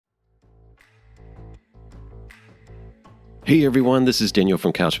Hey everyone, this is Daniel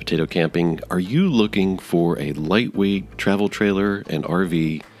from Couch Potato Camping. Are you looking for a lightweight travel trailer and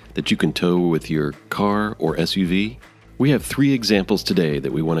RV that you can tow with your car or SUV? We have 3 examples today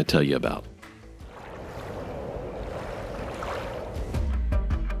that we want to tell you about.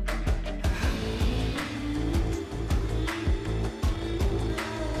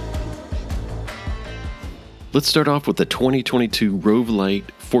 Let's start off with the 2022 Rove Lite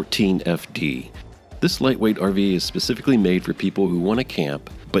 14FD. This lightweight RV is specifically made for people who want to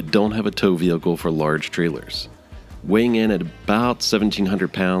camp but don't have a tow vehicle for large trailers. Weighing in at about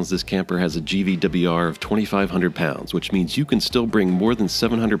 1,700 pounds, this camper has a GVWR of 2,500 pounds, which means you can still bring more than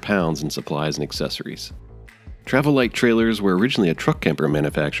 700 pounds in supplies and accessories. Travel Light trailers were originally a truck camper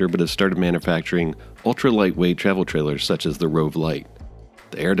manufacturer but have started manufacturing ultra-lightweight travel trailers such as the Rove Lite.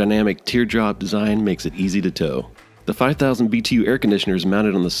 The aerodynamic teardrop design makes it easy to tow. The 5,000 BTU air conditioner is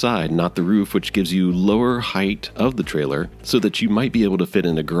mounted on the side, not the roof, which gives you lower height of the trailer so that you might be able to fit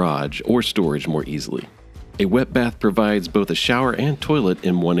in a garage or storage more easily. A wet bath provides both a shower and toilet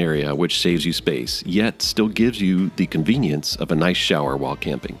in one area, which saves you space, yet still gives you the convenience of a nice shower while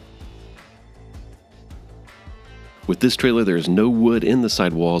camping. With this trailer, there is no wood in the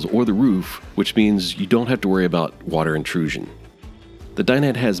sidewalls or the roof, which means you don't have to worry about water intrusion. The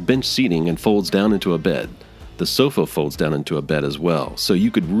dinette has bench seating and folds down into a bed. The sofa folds down into a bed as well, so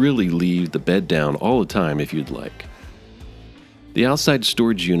you could really leave the bed down all the time if you'd like. The outside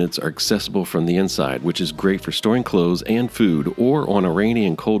storage units are accessible from the inside, which is great for storing clothes and food, or on a rainy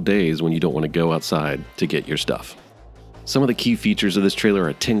and cold days when you don't want to go outside to get your stuff. Some of the key features of this trailer are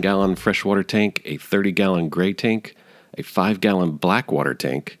a 10-gallon freshwater tank, a 30-gallon gray tank, a 5-gallon black water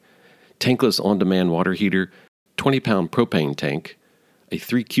tank, tankless on-demand water heater, 20-pound propane tank, a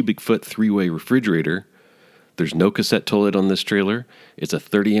 3 cubic foot 3-way refrigerator. There's no cassette toilet on this trailer. It's a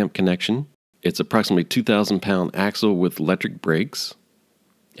 30 amp connection. It's approximately 2,000 pound axle with electric brakes.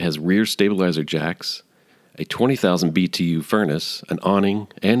 It has rear stabilizer jacks, a 20,000 BTU furnace, an awning,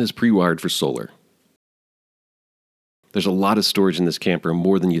 and is pre-wired for solar. There's a lot of storage in this camper,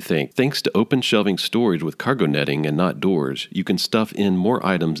 more than you think. Thanks to open shelving storage with cargo netting and not doors, you can stuff in more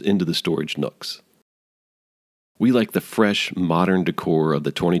items into the storage nooks. We like the fresh, modern decor of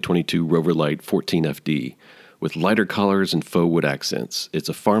the 2022 Rove Lite 14FD. With lighter colors and faux wood accents. It's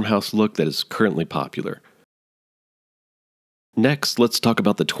a farmhouse look that is currently popular. Next, let's talk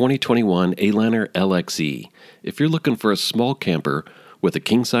about the 2021 Aliner LXE. If you're looking for a small camper with a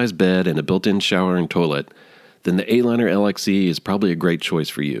king-size bed and a built-in shower and toilet, then the Aliner LXE is probably a great choice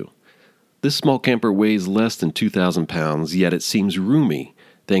for you. This small camper weighs less than 2,000 pounds, yet it seems roomy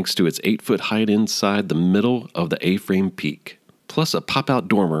thanks to its 8-foot height inside the middle of the A-frame peak. Plus a pop-out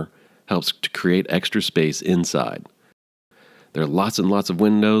dormer helps to create extra space inside. There are lots and lots of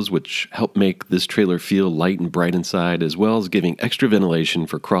windows which help make this trailer feel light and bright inside, as well as giving extra ventilation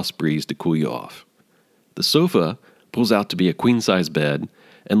for cross breeze to cool you off. The sofa pulls out to be a queen-size bed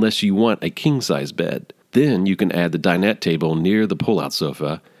unless you want a king-size bed. Then you can add the dinette table near the pull-out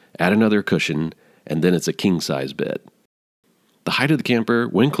sofa, add another cushion, and then it's a king-size bed. The height of the camper,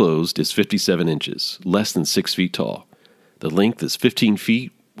 when closed, is 57 inches, less than 6 feet tall. The length is 15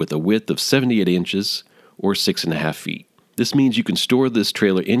 feet, with a width of 78 inches or 6.5 feet. This means you can store this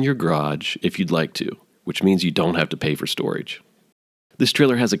trailer in your garage if you'd like to, which means you don't have to pay for storage. This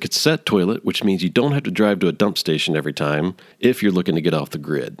trailer has a cassette toilet, which means you don't have to drive to a dump station every time if you're looking to get off the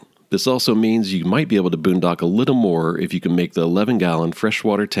grid. This also means you might be able to boondock a little more if you can make the 11-gallon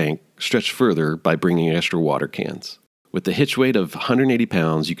freshwater tank stretch further by bringing extra water cans. With the hitch weight of 180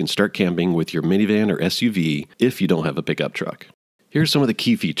 pounds, you can start camping with your minivan or SUV if you don't have a pickup truck. Here are some of the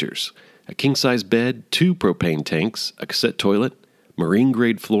key features: a king-size bed, 2 propane tanks, a cassette toilet,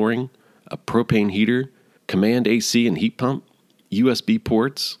 marine-grade flooring, a propane heater, command AC and heat pump, USB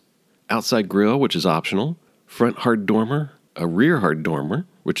ports, outside grill, which is optional, front hard dormer, a rear hard dormer,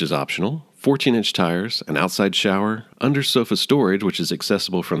 which is optional, 14-inch tires, an outside shower, under sofa storage, which is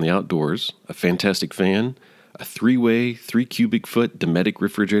accessible from the outdoors, a fantastic fan, a 3-way, 3 cubic foot Dometic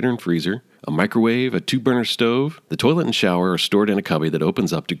refrigerator and freezer, a microwave, a 2-burner stove. The toilet and shower are stored in a cubby that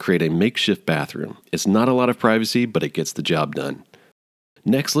opens up to create a makeshift bathroom. It's not a lot of privacy, but it gets the job done.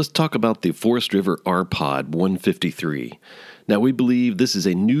 Next, let's talk about the Forest River Rpod 153. Now, we believe this is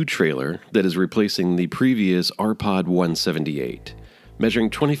a new trailer that is replacing the previous Rpod 178. Measuring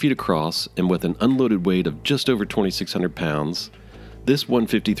 20 feet across and with an unloaded weight of just over 2,600 pounds, this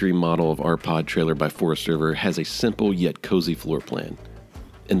 153 model of Rpod trailer by Forest River has a simple yet cozy floor plan.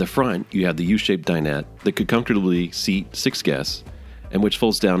 In the front, you have the U-shaped dinette that could comfortably seat 6 guests and which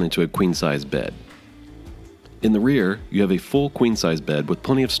folds down into a queen-size bed. In the rear, you have a full queen-size bed with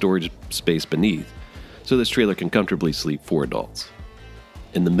plenty of storage space beneath, so this trailer can comfortably sleep 4 adults.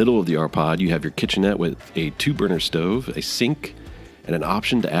 In the middle of the Rpod, you have your kitchenette with a 2-burner stove, a sink, and an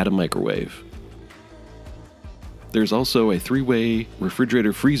option to add a microwave. There's also a 3-way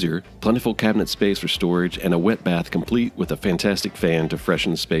refrigerator freezer, plentiful cabinet space for storage, and a wet bath complete with a fantastic fan to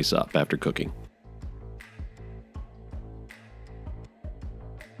freshen the space up after cooking.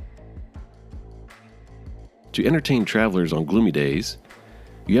 To entertain travelers on gloomy days,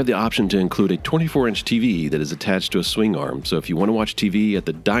 you have the option to include a 24-inch TV that is attached to a swing arm, so if you want to watch TV at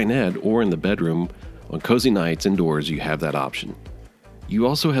the dinette or in the bedroom on cozy nights indoors, you have that option. You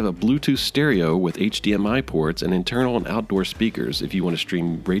also have a Bluetooth stereo with HDMI ports and internal and outdoor speakers if you want to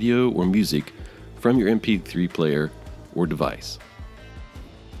stream radio or music from your MP3 player or device.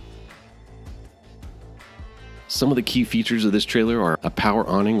 Some of the key features of this trailer are a power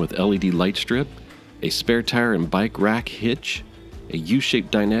awning with LED light strip, a spare tire and bike rack hitch, a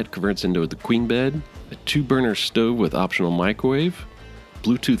U-shaped dinette converts into the queen bed, a 2-burner stove with optional microwave,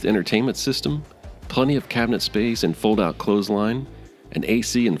 Bluetooth entertainment system, plenty of cabinet space and fold-out clothesline, an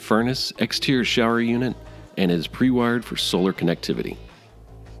AC and furnace, exterior shower unit, and is pre-wired for solar connectivity.